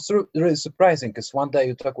really surprising because one day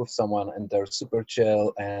you talk with someone and they're super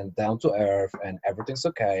chill and down to earth and everything's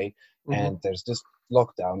okay, Hmm. and there's this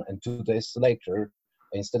lockdown, and 2 days later,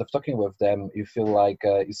 instead of talking with them, you feel like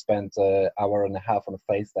you spent an hour and a half on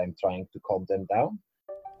a FaceTime trying to calm them down.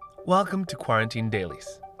 Welcome to Quarantine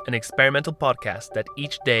Dailies, an experimental podcast that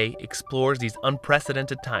each day explores these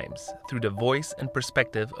unprecedented times through the voice and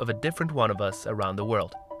perspective of a different one of us around the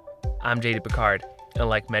world. I'm JD Picard, and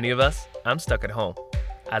like many of us, I'm stuck at home.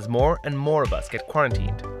 As more and more of us get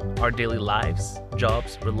quarantined, our daily lives,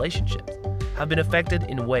 jobs, relationships have been affected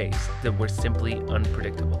in ways that were simply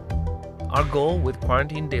unpredictable. Our goal with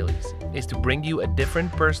Quarantine Dailies is to bring you a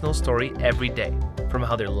different personal story every day, from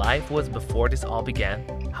how their life was before this all began,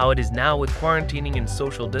 how it is now with quarantining and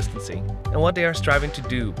social distancing, and what they are striving to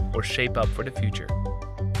do or shape up for the future.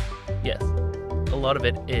 Yes, a lot of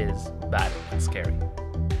it is bad and scary.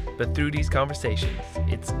 But through these conversations,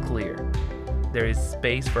 it's clear there is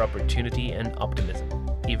space for opportunity and optimism,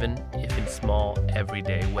 even if in small,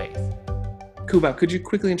 everyday ways. Kuba, could you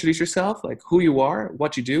quickly introduce yourself, like who you are,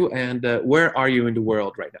 what you do, and where are you in the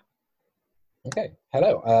world right now? Okay,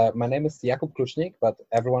 hello. My name is Jakub Klucznik, but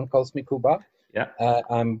everyone calls me Kuba. Yeah.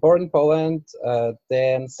 I'm born in Poland.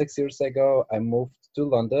 Then 6 years ago, I moved to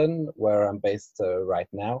London, where I'm based right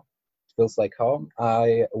now. It feels like home.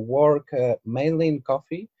 I work mainly in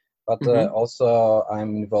coffee, but Hmm. also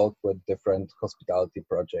I'm involved with different hospitality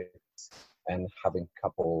projects and having a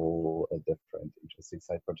couple of different interesting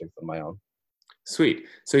side projects on my own. Sweet.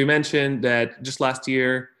 So you mentioned that just last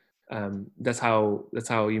year, that's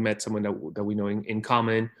how you met someone that we know in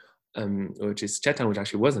common, which is Chetan, which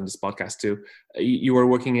actually was on this podcast too. You were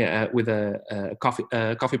working with a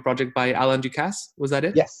coffee project by Alain Ducasse. Was that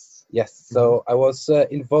it? Yes, yes. Hmm. So I was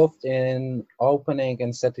involved in opening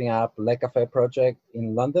and setting up Le Café project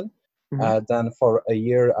in London. Hmm. Then for a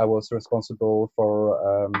year, I was responsible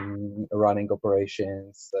for running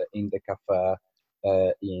operations in the cafe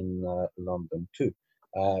in London too.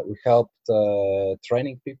 We helped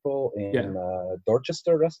training people Yeah. in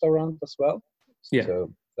Dorchester restaurant as well. Yeah.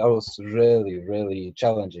 So that was really, really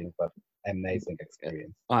challenging, but amazing Yeah.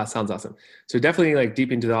 experience. Ah, sounds awesome. So definitely like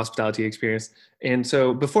deep into the hospitality experience. And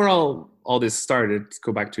so before all this started, let's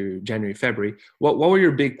go back to January, February. What were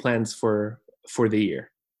your big plans for the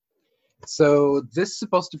year? So this is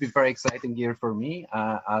supposed to be a very exciting year for me.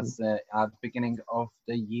 As At the beginning of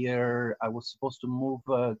the year, I was supposed to move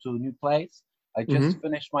to a new place. I just Mm-hmm.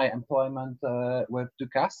 finished my employment with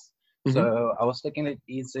Ducasse, Mm-hmm. so I was taking it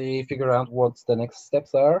easy, figure out what the next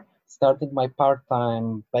steps are. Starting my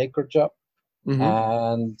part-time baker job, Mm-hmm.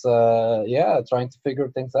 and yeah, trying to figure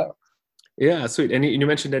things out. Yeah, sweet. And you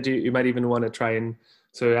mentioned that you might even want to try and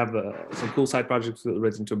so you have some cool side projects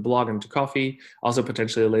related to blog and to coffee. Also,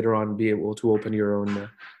 potentially later on, be able to open your own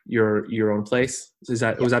your own place. So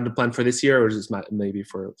was that the plan for this year, or is this maybe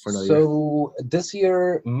for another year? So this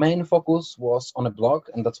year, main focus was on a blog,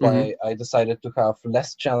 and that's Mm-hmm. why I decided to have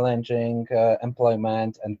less challenging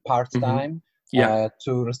employment and Mm-hmm. part-time Yeah.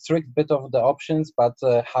 to restrict a bit of the options, but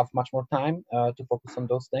have much more time to focus on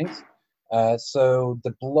those things. So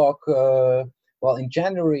the blog, well, in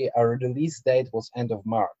January, our release date was end of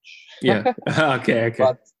March, Yeah. Okay. Okay.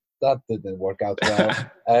 but that didn't work out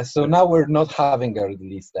well. So now we're not having a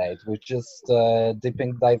release date. We're just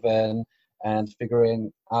dipping dive in and figuring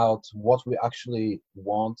out what we actually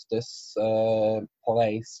want this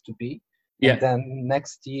place to be. And Yeah. then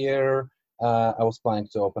next year, I was planning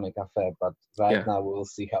to open a cafe, but right Yeah. now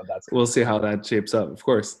we'll see how that's We'll going see to how go. that shapes up, of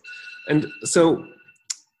course. And so,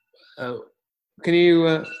 uh, can you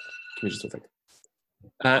give me just a second?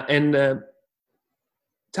 And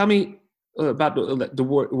tell me about the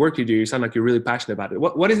work you do. You sound like you're really passionate about it.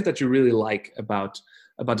 What is it that you really like about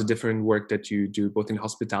the different work that you do, both in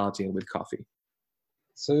hospitality and with coffee?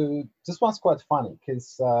 So this one's quite funny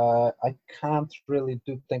because I can't really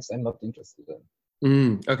do things I'm not interested in.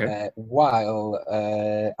 Okay. While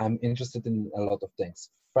I'm interested in a lot of things.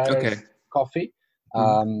 Okay. First, coffee.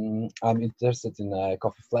 Mhm. I'm interested in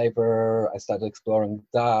coffee flavor. I started exploring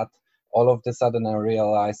that. All of a sudden, I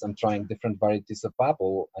realized I'm trying different varieties of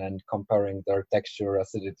apple and comparing their texture,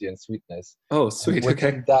 acidity, and sweetness. Oh, And sweet. Okay.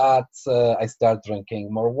 within that, I start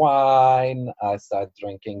drinking more wine. I start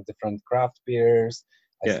drinking different craft beers.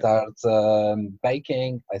 I Yeah. start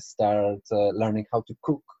baking. I start learning how to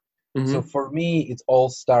cook. So Hmm. for me, it all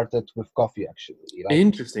started with coffee, actually. Like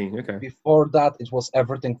Interesting. Okay. before that, it was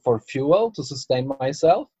everything for fuel to sustain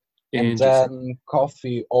myself. And Interesting. then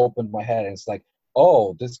coffee opened my head and it's like,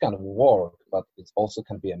 oh, this kind of work, but it also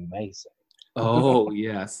can be amazing. Oh,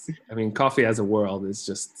 yes. I mean, coffee as a world is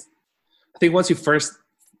just. I think once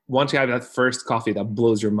you have that first coffee that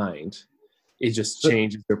blows your mind, it just So-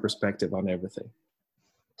 changes your perspective on everything.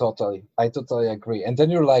 Totally. I totally agree. And then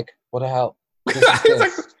you're like, what the hell? This is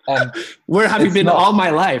this. And Where have you it's been not. all my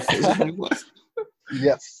life? It's just like, what?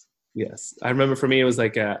 yes. Yes, I remember. For me, it was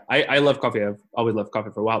like I love coffee. I've always loved coffee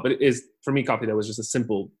for a while, but it is for me coffee that was just a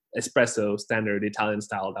simple espresso, standard Italian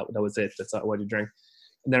style. That was it. That's what you drank.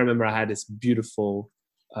 And then I remember I had this beautiful,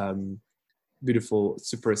 beautiful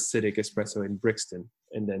super acidic espresso in Brixton,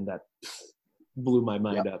 and then that blew my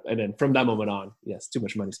mind up. And then from that moment on, yes, too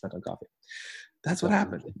much money spent on coffee. That's what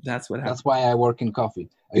happened. Definitely. That's what happened. That's why I work in coffee.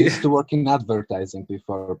 I used to work in advertising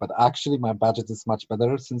before, but actually my budget is much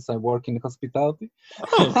better since I work in hospitality.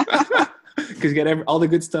 Because you get all the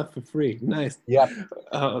good stuff for free. Nice. Yeah.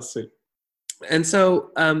 Oh, sweet. And so,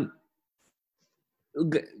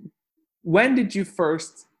 when did you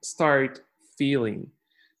first start feeling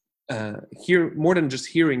more than just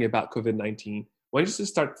hearing about COVID-19? When did you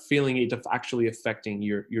start feeling it actually affecting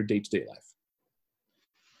your day-to-day life?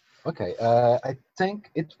 Okay, I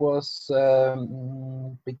think it was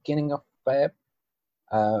beginning of Feb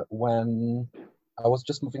when I was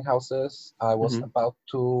just moving houses. I was about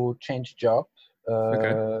to change job.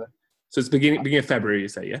 Okay. So it's beginning of February, you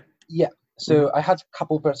say, yeah? Yeah. So I had a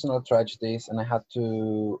couple personal tragedies, and I had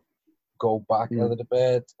to go back a little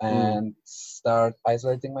bit and start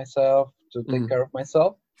isolating myself to take care of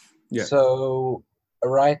myself. Yeah. So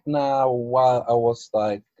right now, while I was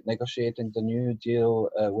like negotiating the new deal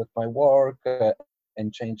with my work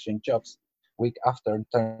and changing jobs, week after it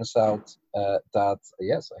turns out that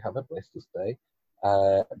yes, I have a place to stay,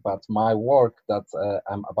 but my work that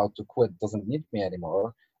I'm about to quit doesn't need me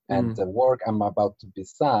anymore, and the work I'm about to be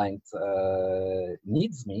signed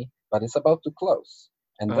needs me, but it's about to close,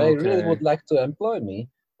 and they really would like to employ me,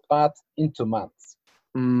 but in 2 months.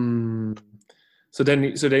 So then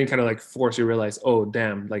you kind of like force you realize, oh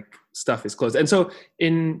damn, like stuff is closed. And so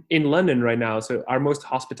in London right now, so are most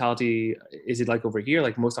hospitality, is it like over here,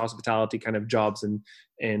 like most hospitality kind of jobs and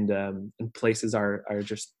places are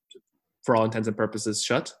just for all intents and purposes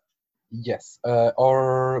shut? Yes,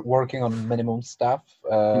 or working on minimum staff,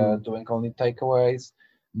 doing only takeaways.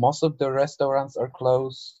 Most of the restaurants are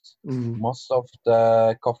closed. Most of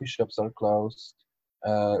the coffee shops are closed.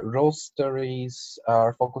 Roasteries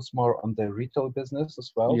are focused more on the retail business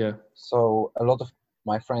as well. Yeah. So a lot of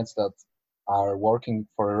my friends that are working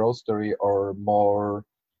for a roastery or more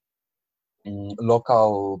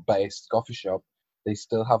local-based coffee shop, they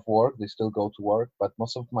still have work, they still go to work, but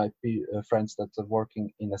most of my friends that are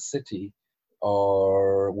working in a city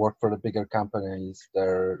or work for the bigger companies,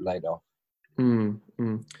 they're laid off. And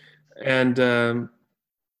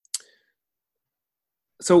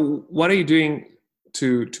so what are you doing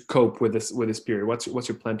to cope with this period? What's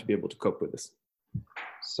your plan to be able to cope with this?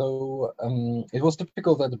 So it was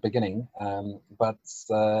difficult at the beginning, but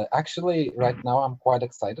actually right now I'm quite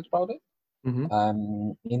excited about it.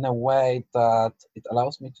 In a way that it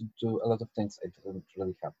allows me to do a lot of things I didn't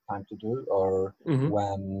really have time to do, or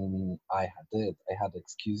when I had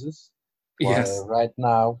excuses. Yes. While right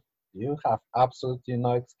now you have absolutely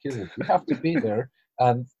no excuses. You have to be there,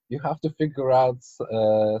 and you have to figure out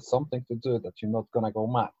something to do that you're not gonna go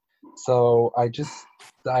mad. So I just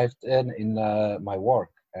dived in my work,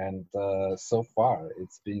 and so far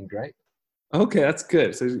it's been great. Okay, that's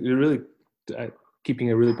good. So you're really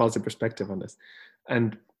keeping a really positive perspective on this,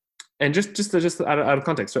 and just out of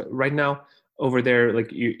context. So right now over there,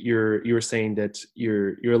 like you were saying that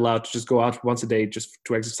you're allowed to just go out once a day just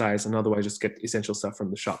to exercise, and otherwise just get essential stuff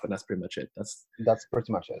from the shop, and that's pretty much it. That's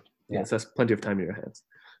pretty much it. Yeah, so that's plenty of time in your hands.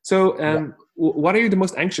 So what are you the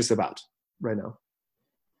most anxious about right now?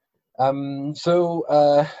 So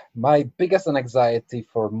my biggest anxiety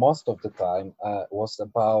for most of the time was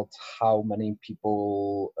about how many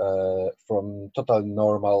people from totally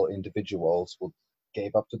normal individuals would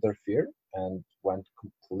gave up to their fear and went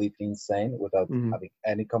completely insane without having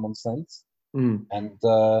any common sense. And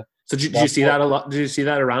so did you see that a lot? Did you see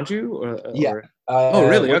that around you? Yeah. Oh,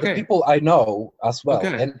 really? With Okay. the people I know as well.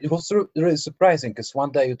 Okay. And it was really surprising because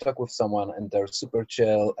one day you talk with someone and they're super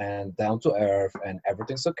chill and down to earth and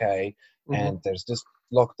everything's okay. And there's this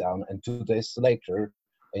lockdown, and 2 days later,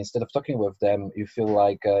 instead of talking with them, you feel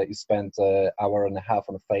like you spent an hour and a half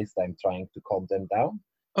on a FaceTime trying to calm them down.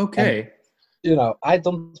 Okay. And, I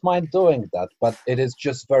don't mind doing that, but it is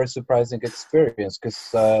just very surprising experience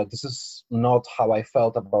because this is not how I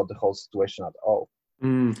felt about the whole situation at all.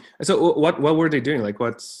 So what were they doing? Like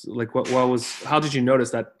what was, how did you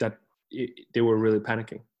notice that they were really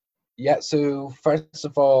panicking? Yeah, so first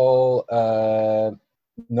of all,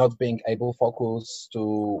 not being able to focus to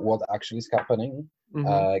what actually is happening,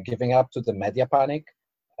 giving up to the media panic,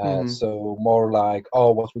 So more like,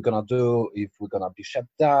 oh, what we're gonna do if we're gonna be shut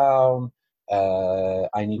down.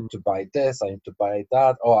 I need to buy this. I need to buy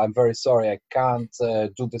that. Oh, I'm very sorry, I can't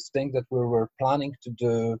do this thing that we were planning to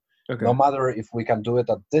do. Okay. No matter if we can do it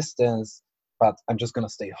at distance, but I'm just gonna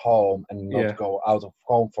stay home and not go out of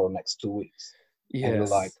home for the next 2 weeks. Yes. And you're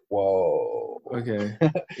like, whoa. Okay.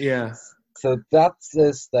 Yeah. So that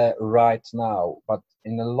is the right now, but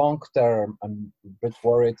in the long term, I'm a bit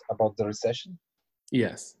worried about the recession.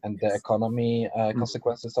 Yes. And the economy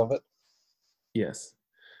consequences of it. Yes.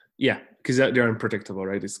 Yeah, because they're unpredictable,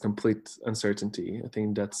 right? It's complete uncertainty. I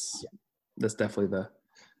think that's definitely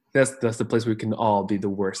that's the place we can all be the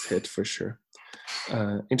worst hit for sure.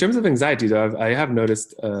 In terms of anxiety, though, I have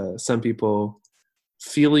noticed some people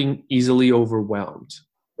feeling easily overwhelmed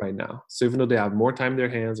right now. So even though they have more time in their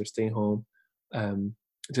hands, they're staying home,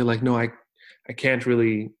 they're like, no, I can't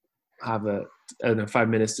really have 5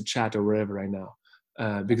 minutes to chat or whatever right now.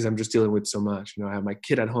 Because I'm just dealing with so much, I have my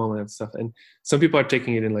kid at home and stuff. And some people are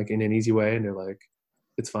taking it in an easy way, and they're like,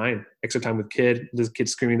 it's fine. Extra time with kid. There's a kid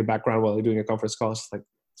screaming in the background while they're doing a conference call. It's just like,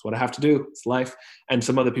 it's what I have to do. It's life. And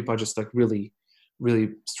some other people are just like really, really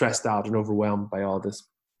stressed out and overwhelmed by all this.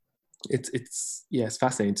 It's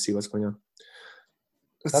fascinating to see what's going on.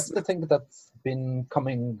 That's the thing that's been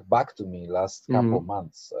coming back to me last couple of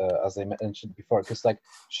months, as I mentioned before, because like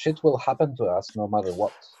shit will happen to us no matter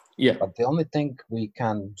what. Yeah. But the only thing we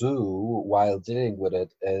can do while dealing with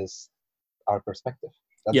it is our perspective.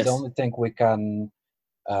 That's the only thing we can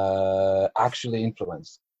actually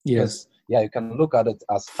influence. Yes. Yeah, you can look at it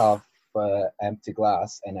as half empty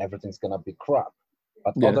glass and everything's gonna be crap.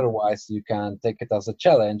 But otherwise, you can take it as a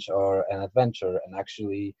challenge or an adventure and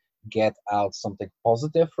actually get out something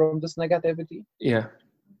positive from this negativity. Yeah.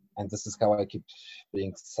 And this is how I keep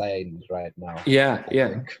being sane right now. Yeah.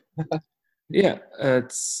 Yeah,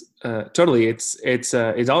 it's totally.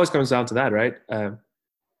 It always comes down to that, right?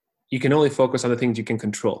 You can only focus on the things you can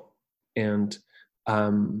control, and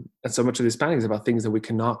so much of this panic is about things that we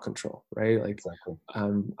cannot control, right? Like, exactly.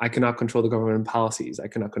 I cannot control the government policies. I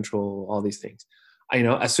cannot control all these things.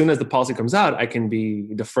 As soon as the policy comes out, I can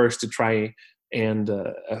be the first to try and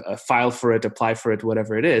file for it, apply for it,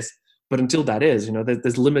 whatever it is. But until that is,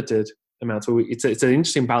 there's limited amounts. So it's an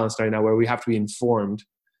interesting balance right now where we have to be informed,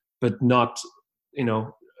 but not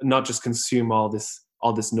just consume all this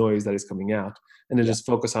noise that is coming out, and then just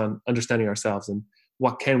focus on understanding ourselves and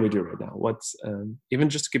what can we do right now. What's even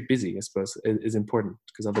just to get busy, I suppose, is important,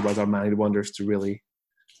 because otherwise our mind wanders to really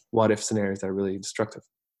what if scenarios that are really destructive.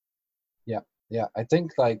 Yeah, I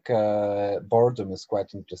think like boredom is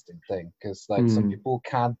quite an interesting thing, because like some people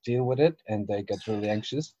can't deal with it and they get really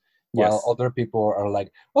anxious, while other people are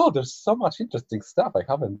like, oh, there's so much interesting stuff I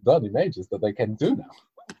haven't done in ages that I can do now.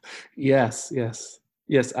 Yes.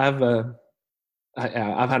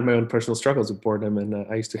 I've had my own personal struggles with boredom, and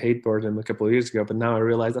I used to hate boredom a couple of years ago, but now I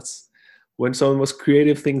realize that's when some of the most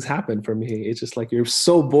creative things happen for me. It's just like you're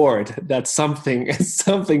so bored that something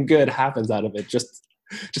good happens out of it, just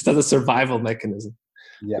as a survival mechanism.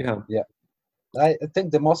 Yeah. I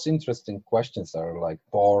think the most interesting questions are like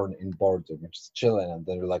born in boredom, which is chilling, and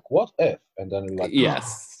then you're like, what if? And then you're like,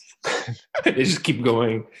 yes. They just keep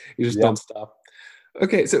going. You just don't stop.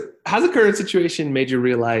 Okay, so has the current situation made you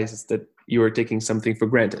realize that you are taking something for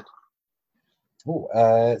granted?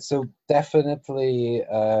 So definitely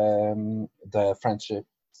the friendships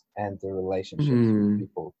and the relationships with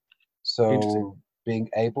people. So being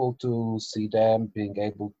able to see them, being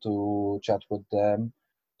able to chat with them,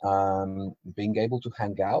 being able to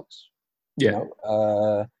hang out,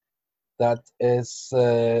 that is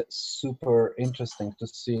super interesting to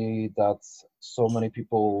see that so many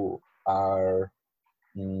people are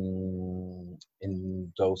in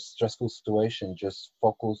those stressful situations just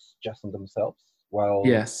focus just on themselves, while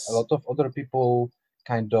a lot of other people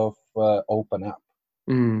kind of open up.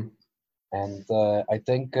 And I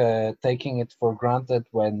think taking it for granted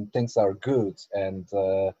when things are good and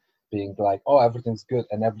being like, oh, everything's good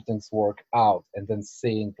and everything's worked out, and then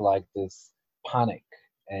seeing like this panic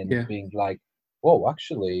and being like, whoa,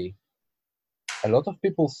 actually a lot of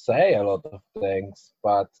people say a lot of things,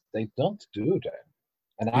 but they don't do them.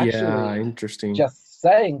 And actually, interesting. Just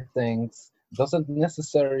saying things doesn't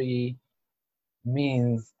necessarily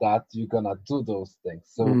means that you're gonna do those things.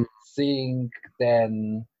 So seeing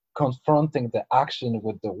then confronting the action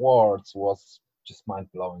with the words was just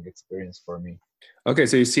mind-blowing experience for me. Okay,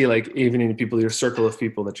 so you see, like, even in people, your circle of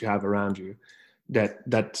people that you have around you,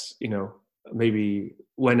 that maybe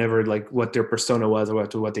whenever, like, what their persona was or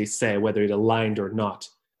what they say, whether it aligned or not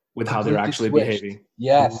with how they're actually behaving.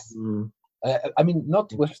 Yes. I mean,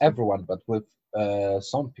 not with everyone, but with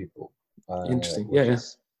some people. Interesting.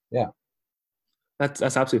 Yeah. That's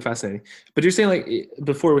absolutely fascinating. But you're saying, like,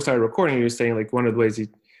 before we started recording, you're saying like one of the ways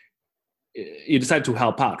you decided to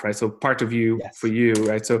help out, right? So part of you Yes. for you,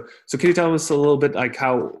 right? So can you tell us a little bit like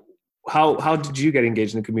how did you get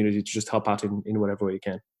engaged in the community to just help out in whatever way you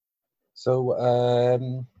can? So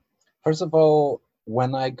first of all,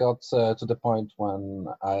 when I got to the point when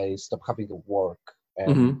I stopped having to work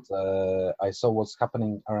and Mm-hmm. I saw what's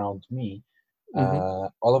happening around me, Mm-hmm.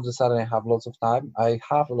 all of a sudden I have lots of time. I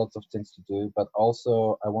have a lot of things to do, but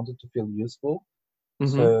also I wanted to feel useful.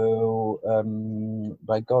 Mm-hmm. So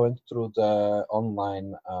by going through the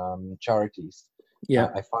online charities, Yeah.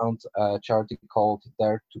 I found a charity called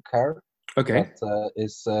Dare to Care Okay. that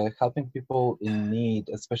is helping people in need,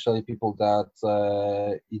 especially people that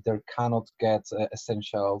either cannot get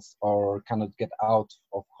essentials or cannot get out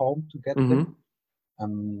of home to get them.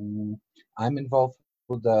 Mm-hmm. I'm involved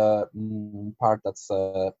with the part that's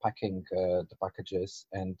packing the packages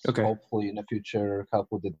and Okay. hopefully in the future help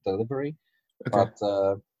with the delivery. Okay. But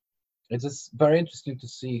it is very interesting to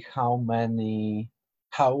see how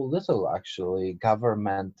little actually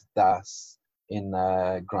government does in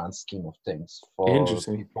a grand scheme of things for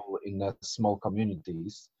Interesting. people in small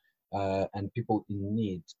communities and people in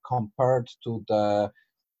need compared to the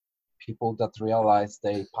people that realize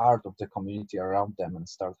they part of the community around them and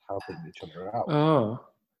start helping each other out. Oh,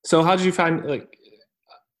 so how did you find, like,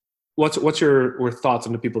 what's your thoughts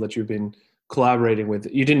on the people that you've been collaborating with?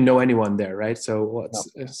 You didn't know anyone there, right? So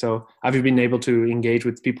No, so have you been able to engage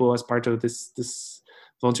with people as part of this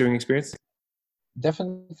volunteering experience?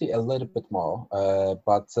 definitely a little bit more,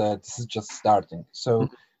 but this is just starting. So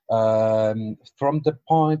from the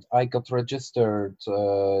point I got registered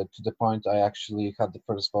to the point I actually had the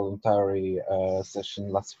first voluntary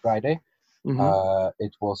session last Friday, Mm-hmm.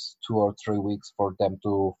 it was 2 or 3 weeks for them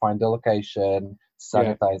to find the location,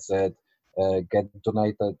 Yeah. sanitize it, get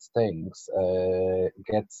donated things,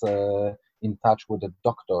 get in touch with the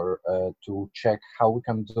doctor to check how we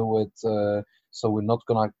can do it so we're not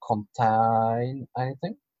gonna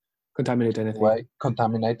Contaminate anything.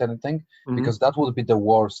 contaminate anything, Mm-hmm. because that would be the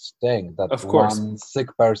worst thing, that Of course. one sick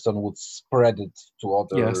person would spread it to Yes.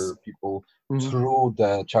 other people Mm-hmm. through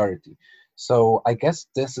the charity. So I guess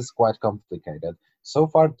this is quite complicated. So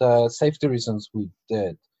far the safety reasons we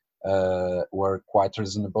did were quite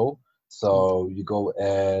reasonable. So you go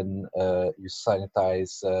in, you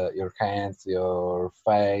sanitize your hands, your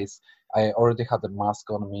face. I already had a mask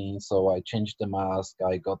on me, so I changed the mask.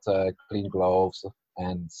 I got clean gloves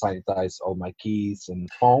and sanitize all my keys and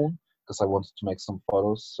phone because I wanted to make some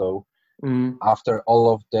photos. So Mm-hmm. after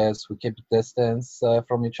all of this, we kept distance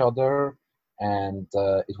from each other, and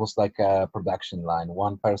it was like a production line.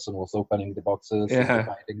 One person was opening the boxes and Yeah.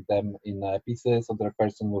 dividing them in pieces. Other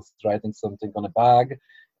person was writing something on a bag,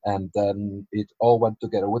 and then it all went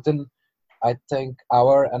together. Within, I think,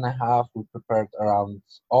 hour and a half, we prepared around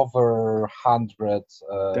over 100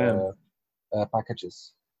 Damn.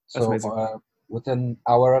 packages. That's So amazing. within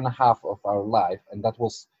hour and a half of our life, and that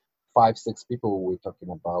was 5, 6 people we're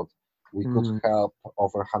talking about, we could Mm, help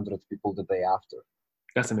over 100 people the day after.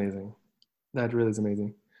 that's amazing. That really is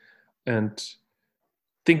amazing. And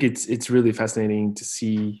I think it's really fascinating to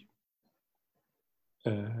see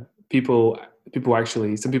people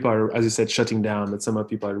actually, some people are, as you said, shutting down, but some of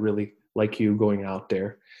people are really like you, going out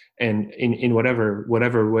there and in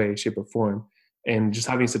whatever way, shape or form, and just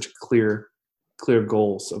having such clear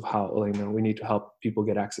goals of how, we need to help people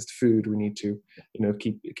get access to food, we need to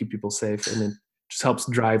keep people safe, and it just helps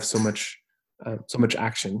drive so much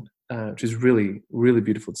action, which is really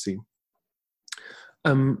beautiful to see.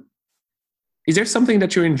 um is there something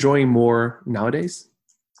that you're enjoying more nowadays,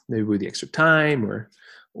 maybe with the extra time,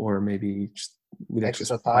 or maybe just with extra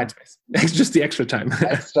Extra mind time, space? Just the extra time.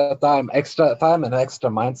 extra time, and extra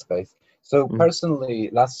mind space. So Mm, personally,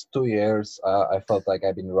 last 2 years, I felt like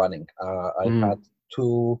I've been running. I had mm,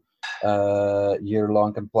 2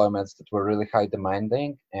 year-long employments that were really high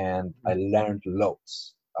demanding, and I learned loads.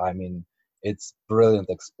 I mean, it's brilliant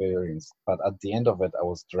experience, but at the end of it, I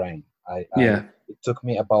was drained. yeah. It took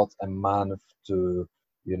me about a month to,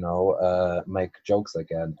 make jokes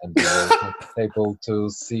again and be very comfortable to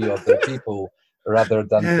see other people rather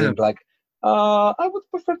than Yeah. being like, I would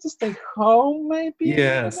prefer to stay home, maybe,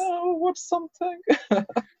 Yes. watch something.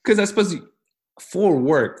 Because I suppose for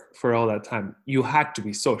work, for all that time, you had to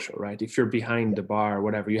be social, right? If you're behind Yeah, the bar or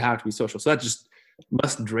whatever, you have to be social. So that just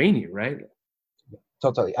must drain you, right?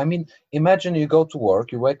 totally. I mean, imagine you go to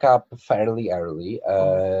work, you wake up fairly early,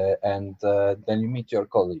 and then you meet your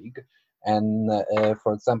colleague. And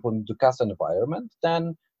for example, in the Dukas environment,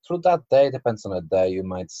 then through that day, depends on a day, you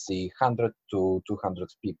might see 100 to 200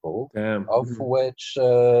 people, Damn. of which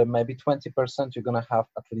maybe 20% you're going to have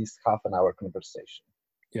at least half an hour conversation.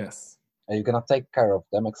 Yes. And you're going to take care of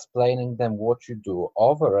them, explaining them what you do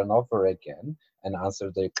over and over again, and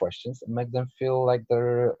answer their questions and make them feel like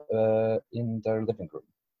they're in their living room.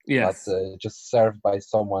 Yes. But just served by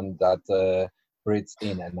someone that breathes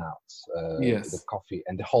in and out the coffee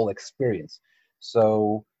and the whole experience.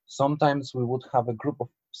 So sometimes we would have a group of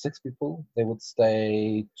 6 people. They would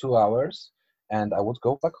stay 2 hours, and I would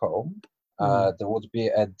go back home. There would be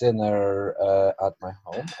a dinner at my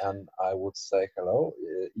home, and I would say hello,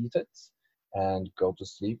 eat it, and go to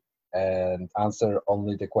sleep, and answer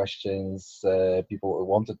only the questions people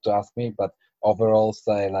wanted to ask me, but overall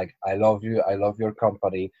say like, I love you, I love your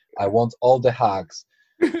company, I want all the hugs,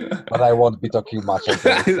 but I won't be talking much. I'm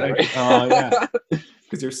very sorry. Oh yeah,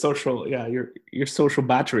 because your social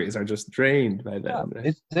batteries are just drained by them.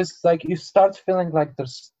 Yeah, it's like you start feeling like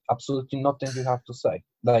there's absolutely nothing you have to say.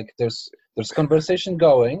 Like there's conversation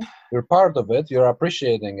going, you're part of it, you're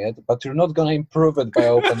appreciating it, but you're not gonna improve it by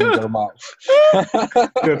opening your mouth.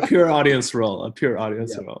 A pure audience role.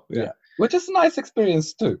 Yeah, which is a nice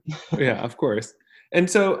experience too. Yeah, of course. And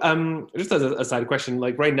so, just as a side question,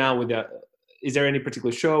 like right now, is there any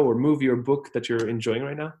particular show or movie or book that you're enjoying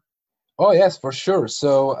right now? Oh yes, for sure.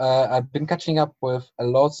 So I've been catching up with a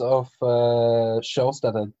lot of shows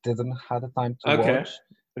that I didn't have the time to watch,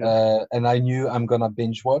 and I knew I'm gonna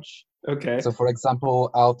binge watch. Okay. So for example,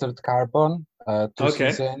 Altered Carbon, 2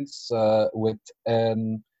 seasons with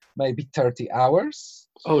maybe 30 hours.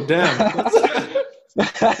 Oh damn.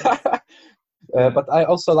 But I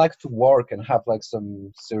also like to work and have like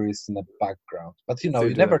some series in the background. But you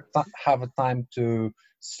never have a time to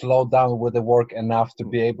slow down with the work enough to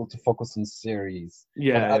be able to focus on series.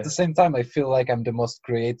 Yeah. But at the same time, I feel like I'm the most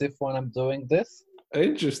creative when I'm doing this.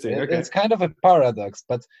 Interesting. Okay. It's kind of a paradox,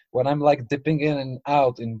 but when I'm like dipping in and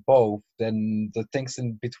out in both, then the things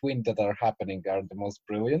in between that are happening are the most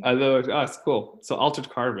brilliant. I love it. Oh, it's cool. So Altered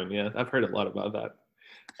Carbon, yeah, I've heard a lot about that.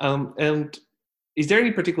 And is there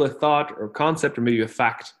any particular thought or concept or maybe a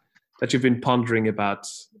fact that you've been pondering about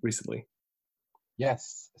recently?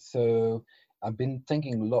 Yes. So I've been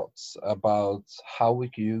thinking lots about how we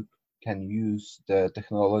can use the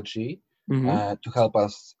technology to help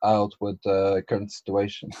us out with the current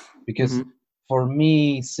situation. Because for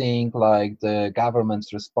me, seeing like the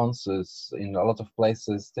government's responses in a lot of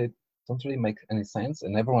places, they don't really make any sense.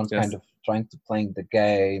 And everyone's kind of trying to play the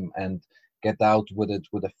game and get out with it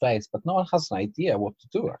with a face, but no one has an idea what to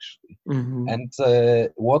do actually. And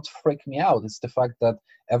what freaked me out is the fact that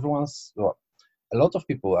a lot of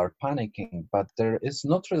people are panicking, but there is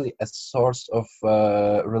not really a source of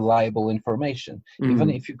reliable information. Even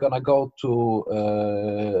if you're gonna go to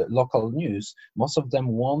local news, most of them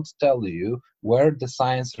won't tell you where the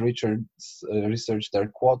science research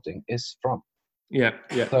they're quoting is from. Yeah.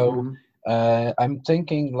 So I'm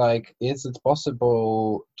thinking like, is it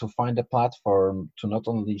possible to find a platform to not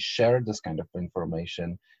only share this kind of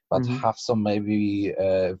information, but have some maybe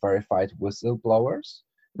verified whistleblowers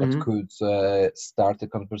that could start a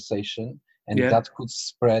conversation, and that could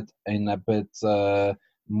spread in a bit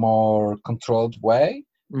more controlled way,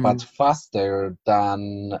 but faster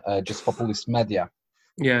than just populist media.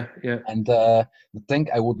 Yeah. And the thing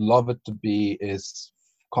I would love it to be is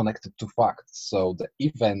connected to facts. So the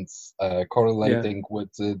events correlating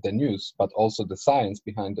with the news, but also the science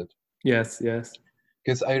behind it. Yes.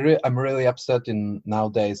 Because I'm really upset in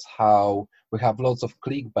nowadays how we have lots of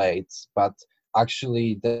clickbaits, but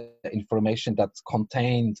actually the information that's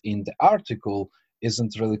contained in the article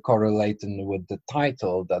isn't really correlating with the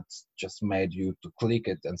title that's just made you to click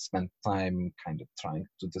it and spend time kind of trying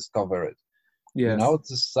to discover it. Yes. It's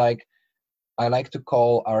just like, I like to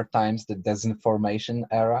call our times the disinformation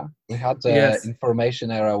era. We had the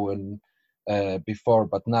information era when before,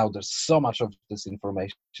 but now there's so much of this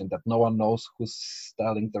information that no one knows who's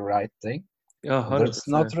telling the right thing. There's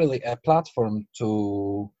not really a platform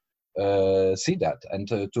to see that and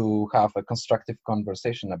to have a constructive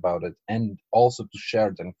conversation about it, and also to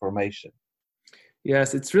share the information.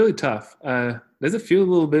 Yes, it's really tough. There's a few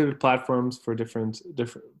little bit of platforms for different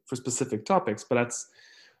for specific topics, but that's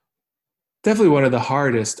definitely one of the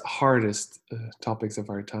hardest topics of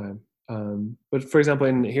our time. But for example,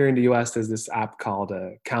 here in the US, there's this app called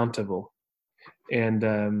Countable, and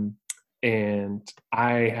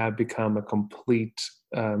I have become a complete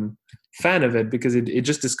fan of it because it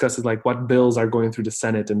just discusses like what bills are going through the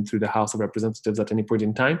Senate and through the House of Representatives at any point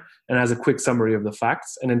in time, and has a quick summary of the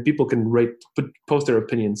facts, and then people can post their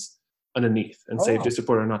opinions underneath and say if they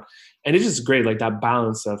support or not. And it's just great, like that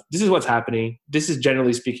balance of this is what's happening. This is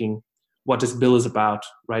generally speaking what this bill is about,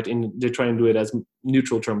 right? And they try and do it as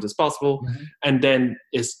neutral terms as possible. Mm-hmm. And then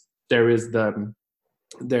there is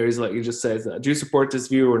like it just says, do you support this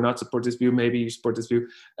view or not support this view? Maybe you support this view.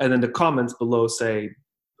 And then the comments below say,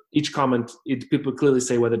 each comment, people clearly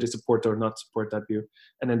say whether they support or not support that view,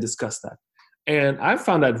 and then discuss that. And I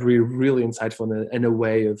found that really, really insightful in a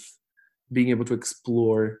way of being able to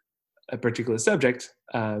explore a particular subject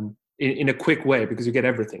in a quick way, because you get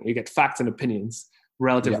everything. You get facts and opinions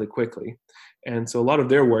relatively quickly. And so a lot of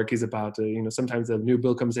their work is about, sometimes a new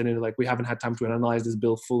bill comes in and like, we haven't had time to analyze this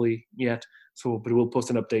bill fully yet, but we'll post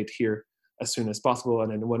an update here as soon as possible.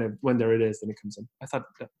 And then when there it is, then it comes in. I thought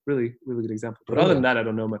that really, really good example. But other than that, I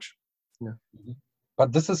don't know much. Yeah. Mm-hmm.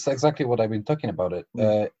 But this is exactly what I've been talking about it.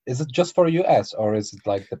 Is it just for US, or is it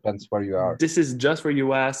like depends where you are? This is just for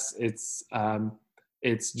US. It's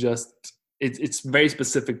very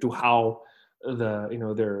specific to how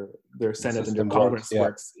their Senate and their Congress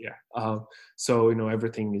works. Yeah. So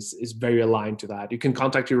everything is very aligned to that. You can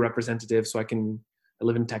contact your representative. So I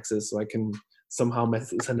live in Texas, so I can somehow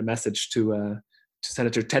send a message to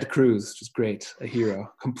Senator Ted Cruz, which is great, a hero,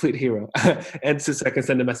 complete hero, and so I can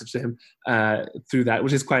send a message to him through that,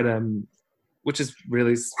 which is quite which is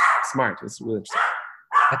really smart. It's really interesting.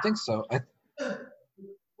 I think so.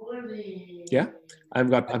 Yeah, I've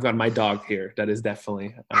got my dog here that is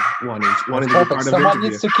definitely wanting to be part of someone the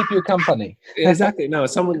needs to keep you company. Exactly. No,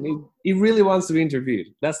 he really wants to be interviewed.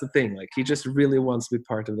 That's the thing. Like he just really wants to be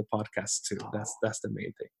part of the podcast too. That's the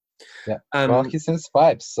main thing. Yeah. Well, he sends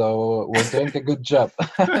vibes, so we're doing a good job.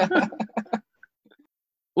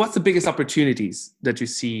 What's the biggest opportunities that you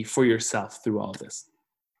see for yourself through all this?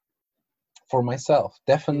 For myself,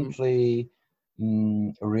 definitely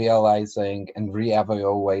realizing and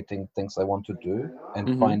re-evaluating things I want to do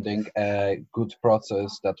and finding a good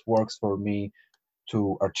process that works for me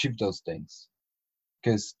to achieve those things.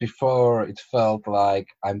 Because before it felt like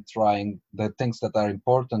I'm trying the things that are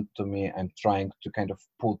important to me, I'm trying to kind of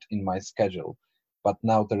put in my schedule, but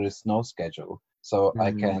now there is no schedule. So I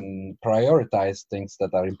can prioritize things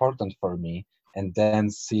that are important for me and then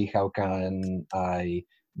see how can I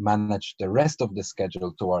manage the rest of the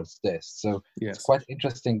schedule towards this. So it's quite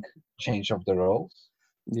interesting change of the roles.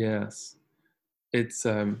 Yes. It's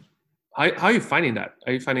how are you finding that?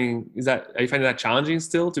 Are you finding that challenging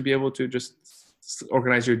still to be able to just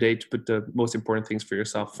organize your day to put the most important things for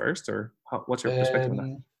yourself first, or what's your perspective on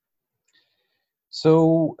that?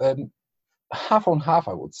 So half on half,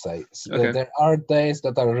 I would say. Okay. There are days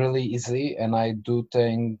that are really easy and I do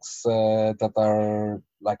things that are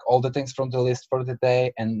like all the things from the list for the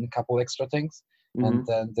day and a couple extra things. And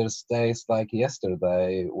then there's days like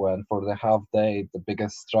yesterday when for the half day the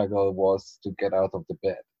biggest struggle was to get out of the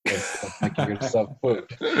bed and start making yourself food.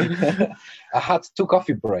 I had 2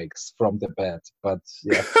 coffee breaks from the bed, but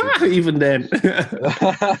yeah. Even then.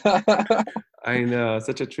 I know,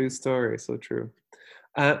 such a true story, so true.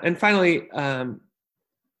 And finally, a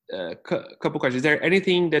couple questions. Is there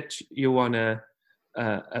anything that you want to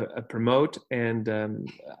promote, and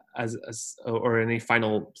or any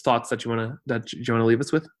final thoughts that you want to leave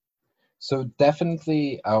us with? So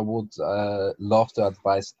definitely, I would love to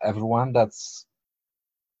advise everyone that's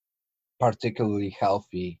particularly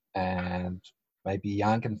healthy and maybe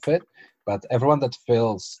young and fit, but everyone that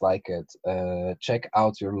feels like it, check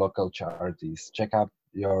out your local charities, check out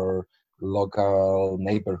your local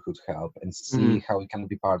neighborhood help and see how you can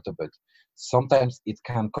be part of it. Sometimes it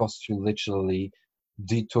can cost you literally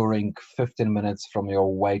detouring 15 minutes from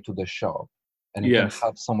your way to the shop, and you can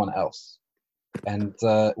help someone else. And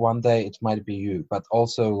one day it might be you, but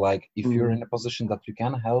also like if you're in a position that you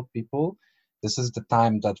can help people, this is the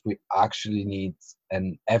time that we actually need,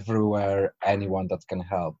 and everywhere anyone that can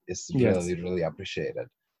help is really, really appreciated.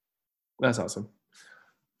 That's awesome.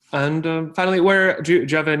 And finally, where do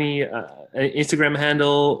you have any Instagram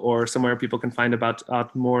handle or somewhere people can find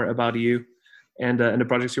out more about you and the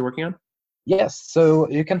projects you're working on? Yes, so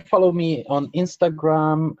you can follow me on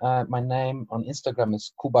Instagram. My name on Instagram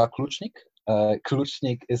is Kuba Klucznik.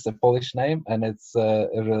 Klucznik is a Polish name, and it's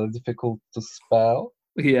really difficult to spell.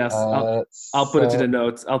 Yes, I'll put it in the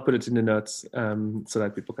notes. I'll put it in the notes so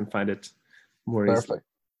that people can find it more easily. Perfect.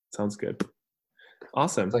 Sounds good.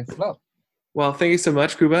 Awesome. Thanks a lot. Well, thank you so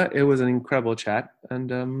much, Kuba. It was an incredible chat,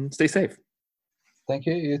 and stay safe. Thank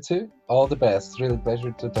you. You too. All the best. Really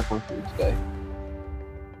pleasure to talk with you today.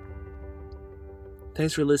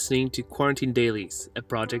 Thanks for listening to Quarantine Dailies, a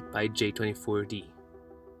project by J24D.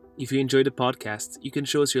 If you enjoyed the podcast, you can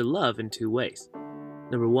show us your love in 2 ways.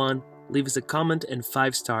 Number 1, leave us a comment and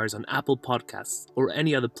 5 stars on Apple Podcasts or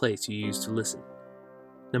any other place you use to listen.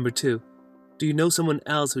 Number 2, do you know someone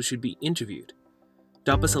else who should be interviewed?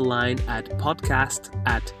 Drop us a line at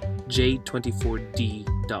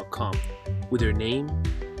podcast@j24d.com with their name,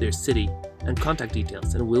 their city, and contact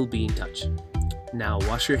details, and we'll be in touch. Now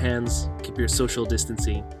wash your hands, keep your social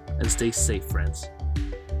distancing, and stay safe, friends.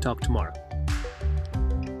 Talk tomorrow.